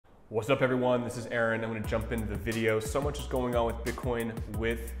What's up everyone, this is Aaron. I'm gonna jump into the video. So much is going on with Bitcoin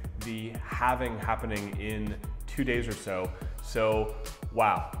with the halving happening in 2 days or so. So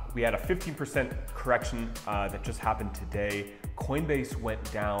wow, we had a 15% correction that just happened today. Coinbase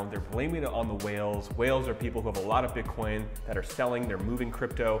went down, they're blaming it on the whales. Whales are people who have a lot of Bitcoin that are selling, they're moving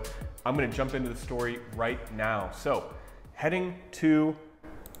crypto. I'm gonna jump into the story right now. So heading to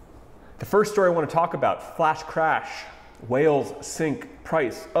the first story I wanna talk about, flash crash. Whales sink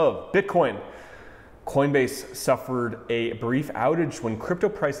price of Bitcoin. Coinbase suffered a brief outage when crypto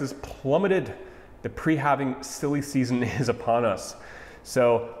prices plummeted. The pre-halving silly season is upon us.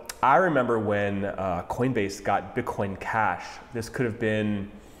 So I remember when Coinbase got Bitcoin Cash. This could have been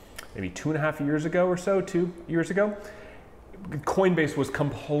maybe 2.5 years ago or so, 2 years ago. Coinbase was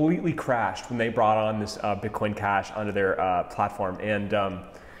completely crashed when they brought on this Bitcoin Cash onto their platform. And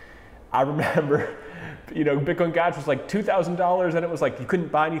I remember, you know, Bitcoin Cash was like $2,000 and it was like you couldn't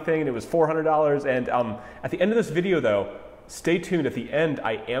buy anything and it was $400. And at the end of this video though, stay tuned. At the end,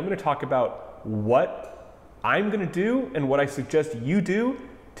 I am going to talk about what I'm going to do and what I suggest you do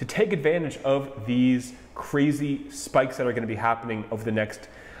to take advantage of these crazy spikes that are going to be happening over the next,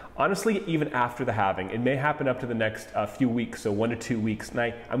 honestly, even after the halving. It may happen up to the next few weeks, so 1 to 2 weeks.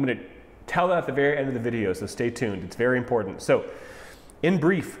 And I'm going to tell that at the very end of the video, so stay tuned. It's very important. So in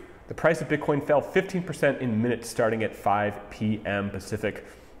brief, the price of Bitcoin fell 15% in minutes starting at 5 p.m. Pacific.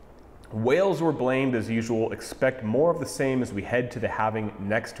 Whales were blamed as usual. Expect more of the same as we head to the halving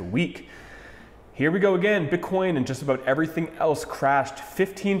next week. Here we go again. Bitcoin and just about everything else crashed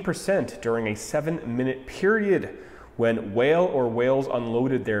 15% during a 7-minute period when whale or whales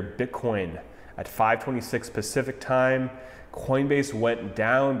unloaded their Bitcoin. At 5:26 Pacific time, Coinbase went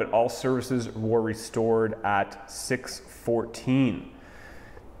down, but all services were restored at 6:14.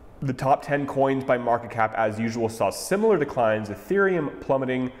 The top 10 coins by market cap, as usual, saw similar declines, Ethereum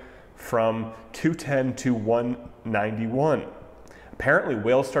plummeting from 210 to 191. Apparently,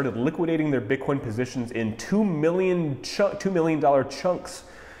 whales started liquidating their Bitcoin positions in $2 million chunks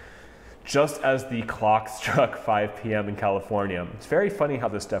just as the clock struck 5 p.m. in California. It's very funny how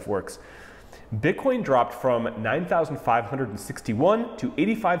this stuff works. Bitcoin dropped from 9,561 to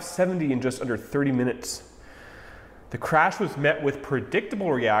 8,570 in just under 30 minutes. The crash was met with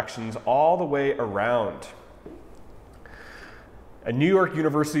predictable reactions all the way around. A New York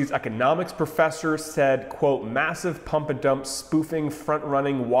University's economics professor said, quote, massive pump and dump, spoofing,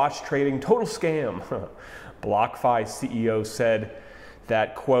 front-running, watch trading, total scam. BlockFi CEO said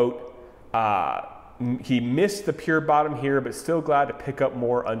that, quote, he missed the pure bottom here, but still glad to pick up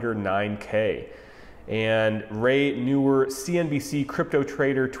more under 9K. And Ray Newer, CNBC crypto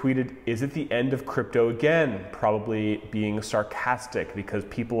trader, tweeted, is it the end of crypto again? Probably being sarcastic because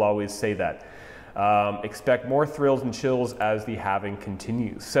people always say that. Expect more thrills and chills as the halving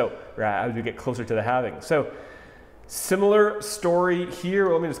continues. So as we get closer to the halving. So similar story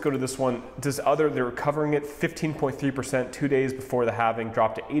here. Let me just go to this one. They're recovering it 15.3% 2 days before the halving,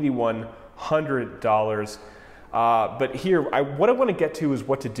 dropped to $8,100. But here, what I want to get to is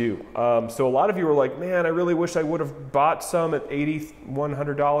what to do. So a lot of you are like, man, I really wish I would have bought some at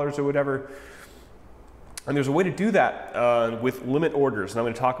 $8,100 or whatever. And there's a way to do that with limit orders. And I'm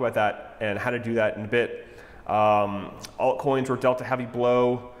going to talk about that and how to do that in a bit. Altcoins were dealt a heavy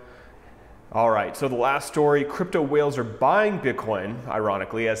blow. All right, so the last story, crypto whales are buying Bitcoin,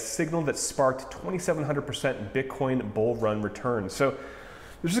 ironically, as signal that sparked 2,700% Bitcoin bull run returns. So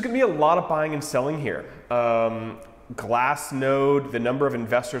there's just going to be a lot of buying and selling here. Glassnode, the number of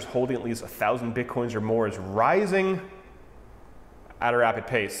investors holding at least 1,000 Bitcoins or more is rising at a rapid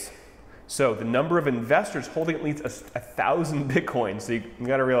pace. So the number of investors holding at least 1,000 Bitcoins, so you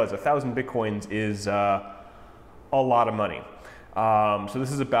got to realize 1,000 Bitcoins is a lot of money. So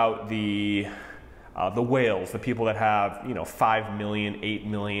this is about the whales, the people that have, you know, $5 million, $8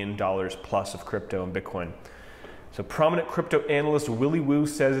 million plus of crypto and Bitcoin. So prominent crypto analyst Willy Woo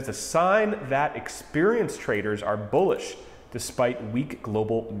says it's a sign that experienced traders are bullish despite weak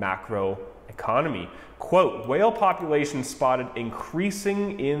global macro economy. Quote, whale population spotted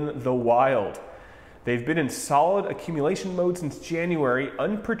increasing in the wild. They've been in solid accumulation mode since January,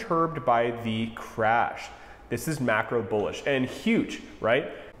 unperturbed by the crash. This is macro bullish and huge,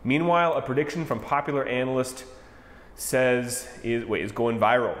 right? Meanwhile, a prediction from popular analyst is going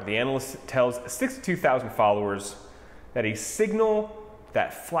viral. The analyst tells 62,000 followers that a signal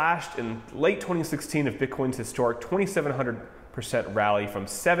that flashed in late 2016 of Bitcoin's historic 2,700% rally from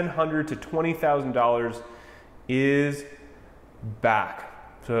 $700 to $20,000 is back.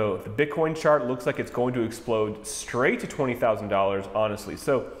 So the Bitcoin chart looks like it's going to explode straight to $20,000, honestly.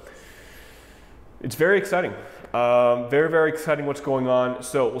 So it's very exciting. Very, very exciting what's going on.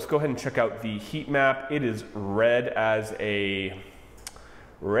 So let's go ahead and check out the heat map. It is red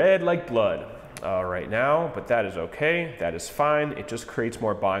like blood right now, but that is okay. That is fine. It just creates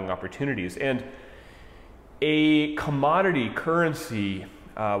more buying opportunities. And a commodity currency,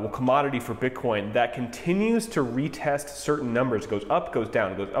 commodity for Bitcoin that continues to retest certain numbers, goes up, goes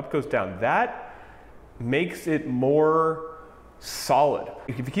down, goes up, goes down. That makes it more solid.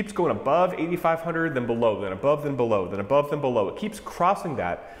 If it keeps going above 8,500, then below, then above, then below, then above, then below, it keeps crossing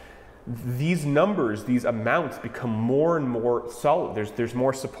that. These numbers, these amounts become more and more solid. There's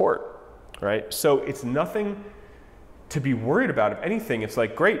more support, right? So it's nothing to be worried about. If anything, it's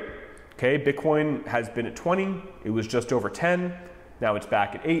like, great, okay, Bitcoin has been at 20, it was just over 10, now it's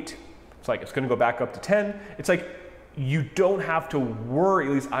back at 8. It's like, it's gonna go back up to 10. It's like, you don't have to worry,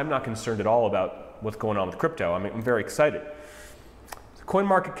 at least I'm not concerned at all about what's going on with crypto. I'm very excited. Coin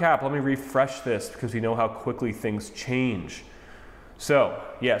market cap, let me refresh this because we know how quickly things change. So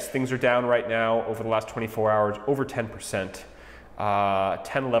yes, things are down right now over the last 24 hours, over 10%, 10,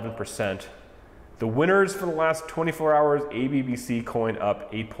 11%. The winners for the last 24 hours, ABBC coin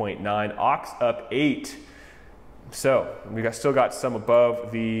up 8.9, Ox up 8. So we still got some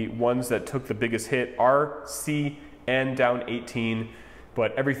above the ones that took the biggest hit. RCN down 18,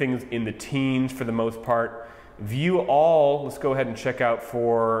 but everything's in the teens for the most part. View all, let's go ahead and check out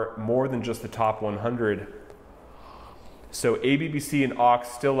for more than just the top 100. So ABBC and Ox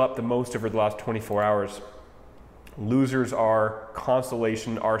still up the most over the last 24 hours. Losers are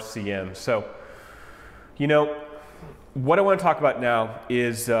Constellation, RCM. So, you know, what I want to talk about now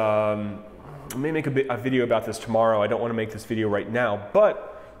is, I may make a video about this tomorrow. I don't want to make this video right now,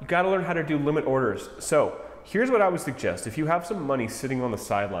 but you got to learn how to do limit orders. So here's what I would suggest. If you have some money sitting on the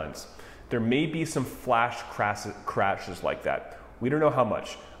sidelines, there may be some flash crashes like that. We don't know how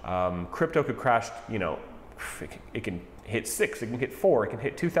much. Crypto could crash, you know, it can hit 6, it can hit 4, it can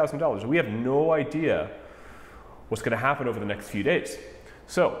hit $2,000. We have no idea what's gonna happen over the next few days.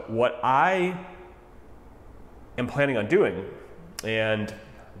 So what I am planning on doing, and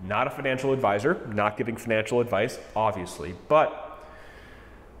not a financial advisor, not giving financial advice, obviously, but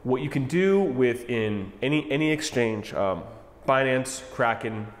what you can do within any exchange, Binance,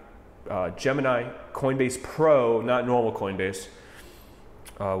 Kraken, Gemini, Coinbase Pro, not normal Coinbase,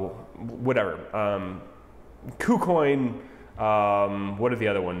 whatever, KuCoin, what are the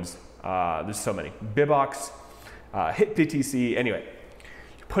other ones? There's so many. Bibox, HitBTC, anyway,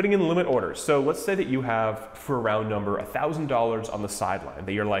 you're putting in limit orders. So let's say that you have, for a round number, $1,000 on the sideline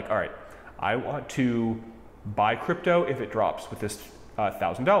that you're like, all right, I want to buy crypto if it drops with this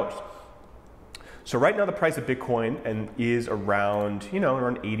 $1,000. So right now the price of Bitcoin is around, you know,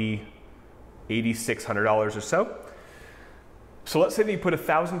 around $8,600 or so. So let's say that you put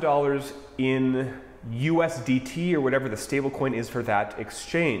 $1,000 in USDT or whatever the stable coin is for that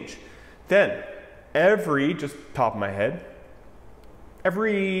exchange. Then just top of my head,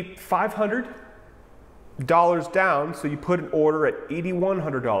 every $500 down, so you put an order at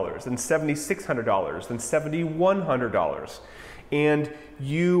 $8,100, then $7,600, then $7,100. And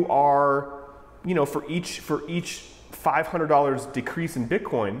you are, you know, for each $500 decrease in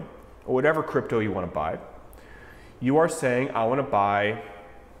Bitcoin or whatever crypto you want to buy, you are saying, I want to buy,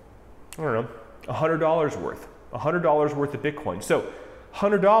 I don't know, $100 worth of Bitcoin. So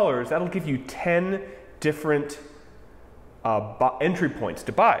 $100, that'll give you 10 different entry points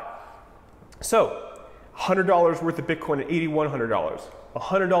to buy. So $100 worth of Bitcoin at $8,100,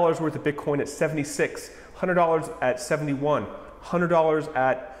 $100 worth of Bitcoin at 76, $100 at 71, $100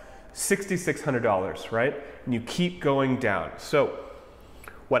 at $6,600, right? And you keep going down. So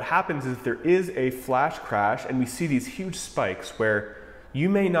what happens is there is a flash crash and we see these huge spikes where you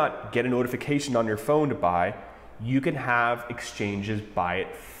may not get a notification on your phone to buy. You can have exchanges buy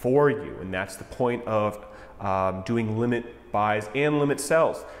it for you. And that's the point of doing limit buys and limit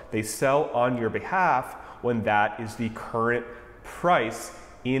sells. They sell on your behalf when that is the current price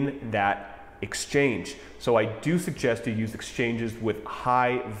in that exchange. So I do suggest you use exchanges with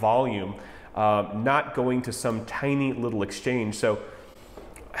high volume, not going to some tiny little exchange. So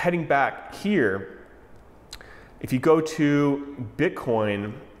heading back here, if you go to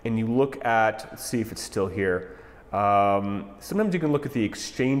Bitcoin and you look at, let's see if it's still here. Sometimes you can look at the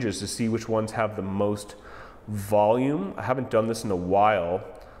exchanges to see which ones have the most volume. I haven't done this in a while.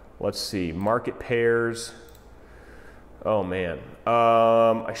 Let's see, market pairs. Oh man,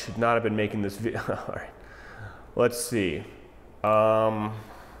 I should not have been making this video. All right, let's see.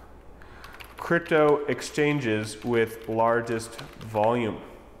 Crypto exchanges with largest volume.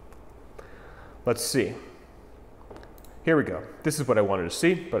 Let's see. Here we go. This is what I wanted to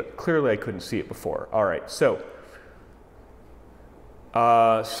see, but clearly I couldn't see it before. All right, so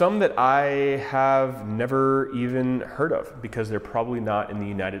Some that I have never even heard of because they're probably not in the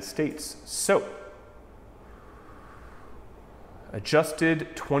United States. So, adjusted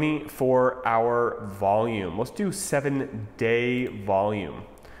 24-hour volume. Let's do 7-day volume.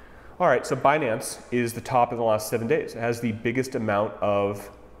 All right, so Binance is the top in the last 7 days. It has the biggest amount of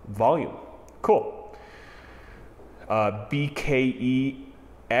volume. Cool. BKEX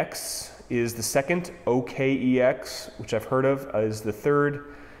is the second. OKEX, which I've heard of, is the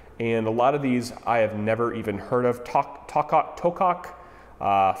third. And a lot of these I have never even heard of. Tokok,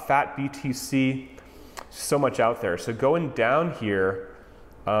 Fat BTC, so much out there. So going down here,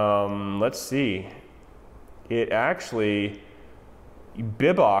 let's see. It actually,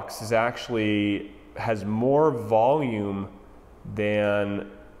 Bibox is actually has more volume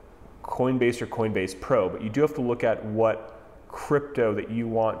than Coinbase or Coinbase Pro, but you do have to look at what crypto that you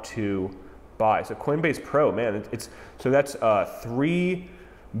want to buy. So Coinbase Pro, man, so that's $3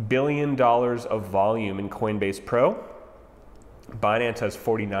 billion of volume in Coinbase Pro. Binance has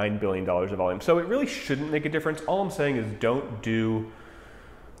 $49 billion of volume. So it really shouldn't make a difference. All I'm saying is don't do,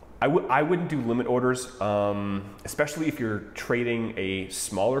 I wouldn't do limit orders, especially if you're trading a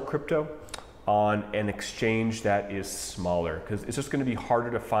smaller crypto on an exchange that is smaller, because it's just going to be harder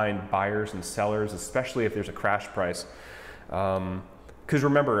to find buyers and sellers, especially if there's a crash price. Because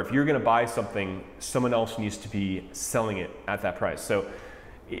remember, if you're going to buy something, someone else needs to be selling it at that price. So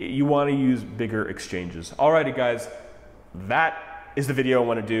you want to use bigger exchanges. Alrighty guys, that is the video I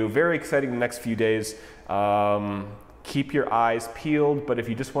want to do. Very exciting the next few days. Keep your eyes peeled, but if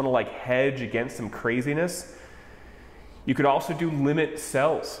you just want to like hedge against some craziness, you could also do limit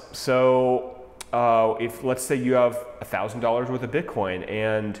sells. So if let's say you have $1,000 worth of Bitcoin,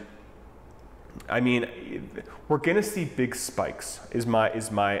 and I mean, we're gonna see big spikes is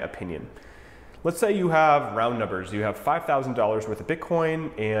my opinion. Let's say you have round numbers, you have $5,000 worth of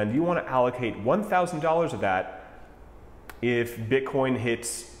Bitcoin and you want to allocate $1,000 of that if Bitcoin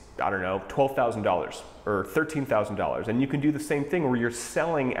hits, I don't know, $12,000 or $13,000. And you can do the same thing where you're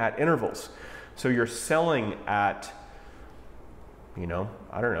selling at intervals. So you're selling at, you know,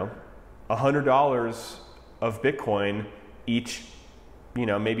 I don't know, $100 of Bitcoin each, you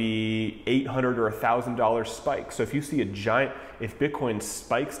know, maybe $800 or $1,000 spike. So if you see a giant, if Bitcoin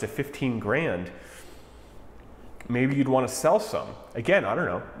spikes to 15 grand, maybe you'd want to sell some. Again, I don't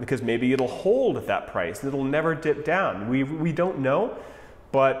know, because maybe it'll hold at that price and it'll never dip down. We don't know,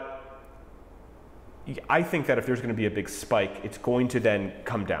 but I think that if there's going to be a big spike, it's going to then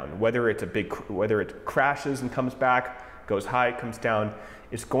come down. Whether it crashes and comes back, goes high, comes down,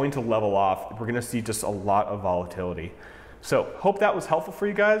 it's going to level off. We're going to see just a lot of volatility. So hope that was helpful for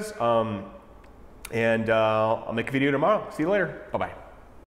you guys. And I'll make a video tomorrow. See you later. Bye-bye.